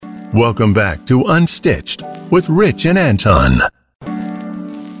Welcome back to Unstitched with Rich and Anton.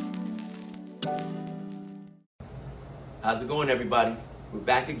 How's it going, everybody? We're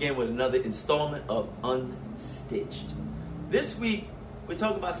back again with another installment of Unstitched. This week, we're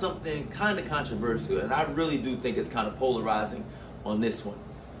talking about something kind of controversial, and I really do think it's kind of polarizing on this one.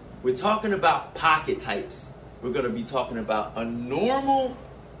 We're talking about pocket types. We're going to be talking about a normal,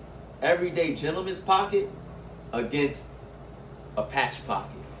 everyday gentleman's pocket against a patch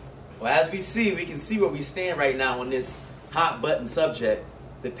pocket. Well, as we can see where we stand right now on this hot button subject,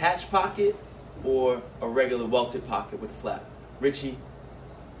 the patch pocket or a regular welted pocket with a flap. Richie,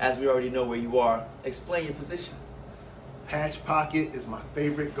 as we already know where you are, explain your position. Patch pocket is my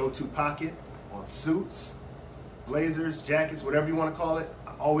favorite go-to pocket on suits, blazers, jackets, whatever you want to call it.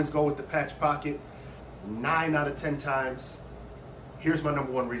 I always go with the patch pocket 9 out of 10 times. Here's my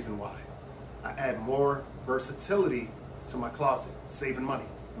number one reason why. I add more versatility to my closet, saving money.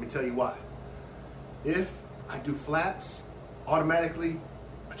 Let me tell you why. If I do flaps, automatically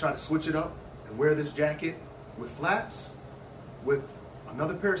I try to switch it up and wear this jacket with flaps, with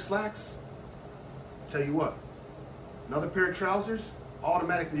another pair of slacks. Tell you what, another pair of trousers,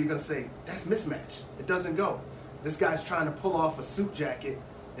 automatically you're gonna say, that's mismatched. It doesn't go. This guy's trying to pull off a suit jacket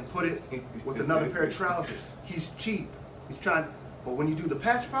and put it with another pair of trousers. He's cheap. He's trying, but when you do the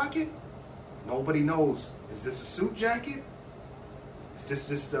patch pocket, nobody knows, is this a suit jacket? Is this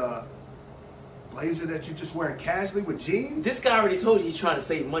just a blazer that you're just wearing casually with jeans? This guy already told you he's trying to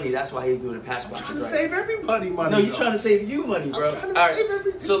save money. That's why he's doing the patch pocket. I'm trying to save everybody money. No, you're trying to save you money, bro. I'm trying to save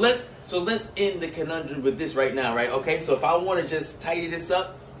everybody. So let's end the conundrum with this right now, right? Okay, so if I want to just tidy this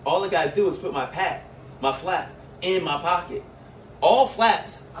up, all I gotta do is put my flap in my pocket. All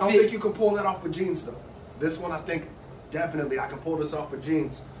flaps. I don't think you can pull that off with jeans though. This one I think definitely I can pull this off with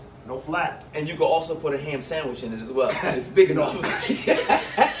jeans. No flap. And you can also put a ham sandwich in it as well. It's big enough.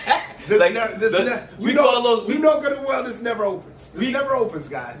 We know good and well this never opens. This never opens,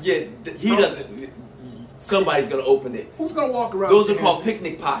 guys. Yeah, he doesn't. Somebody's gonna open it. Who's gonna walk around? Those are called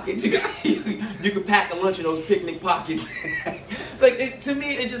picnic pockets. You can pack a lunch in those picnic pockets. To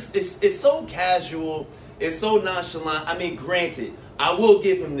me, it's so casual. It's so nonchalant. I mean, granted, I will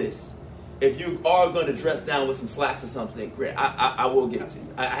give him this. If you are going to dress down with some slacks or something, I will give it to you.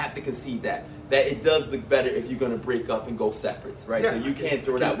 I have to concede that it does look better if you're going to break up and go separates, right? Yeah, so you can't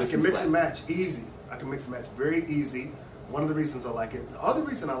throw that with some slacks. I can mix and match easy. I can mix and match very easy. One of the reasons I like it. The other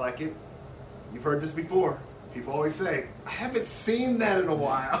reason I like it, you've heard this before. People always say, I haven't seen that in a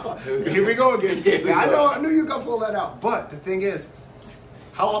while. Here we go again. I knew you were going to pull that out. But the thing is,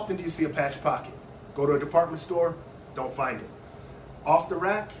 how often do you see a patch pocket? Go to a department store, don't find it. Off the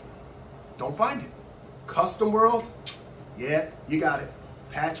rack, don't find it. Custom World, yeah, you got it.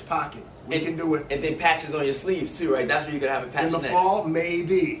 Patch pocket, we can do it. And then patches on your sleeves too, right? That's where you're gonna have a patch in the next. fall,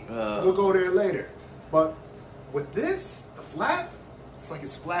 maybe. We'll go there later. But with this, the flap, it's like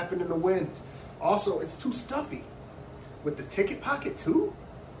it's flapping in the wind. Also, it's too stuffy. With the ticket pocket too,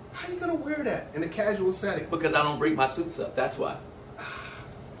 how are you gonna wear that in a casual setting? Because I don't break my suits up. That's why.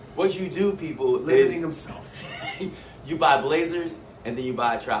 What you do, people, limiting himself. You buy blazers and then you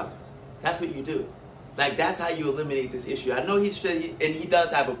buy trousers. That's what you do. That's how you eliminate this issue. I know he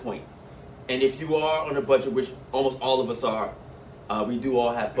does have a point. And if you are on a budget, which almost all of us are, we do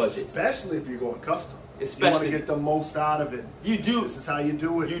all have budgets. Especially if you're going custom. Especially, you want to get the most out of it. You do. This is how you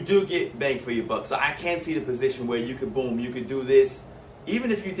do it. You do get bang for your buck. So I can see the position where you could do this.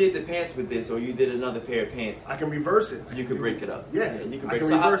 Even if you did the pants with this, or you did another pair of pants, I can reverse it. You could break it up. Yeah, you can break it.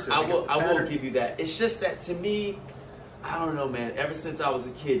 Reverse it. I will give you that. It's just that to me, I don't know, man. Ever since I was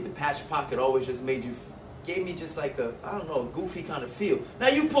a kid, the patch pocket always just gave me just like a goofy kind of feel. Now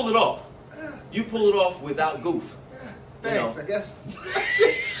you pull it off. You pull it off without goof. Thanks, I guess.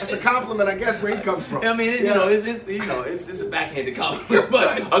 That's a compliment, I guess, where he comes from. I mean, it's a backhanded compliment,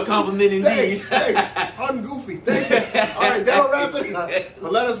 but a compliment indeed. Thanks. I'm goofy. Thank you. All right, that'll wrap it up.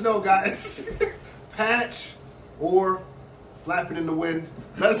 But let us know, guys. Patch or flapping in the wind.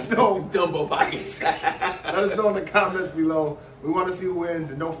 Let us know. Dumbo pockets. Let us know in the comments below. We want to see who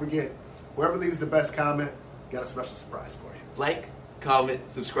wins, and don't forget, whoever leaves the best comment, got a special surprise for you. Like, comment,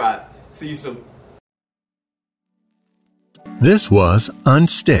 subscribe. See you soon. This was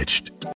Unstitched.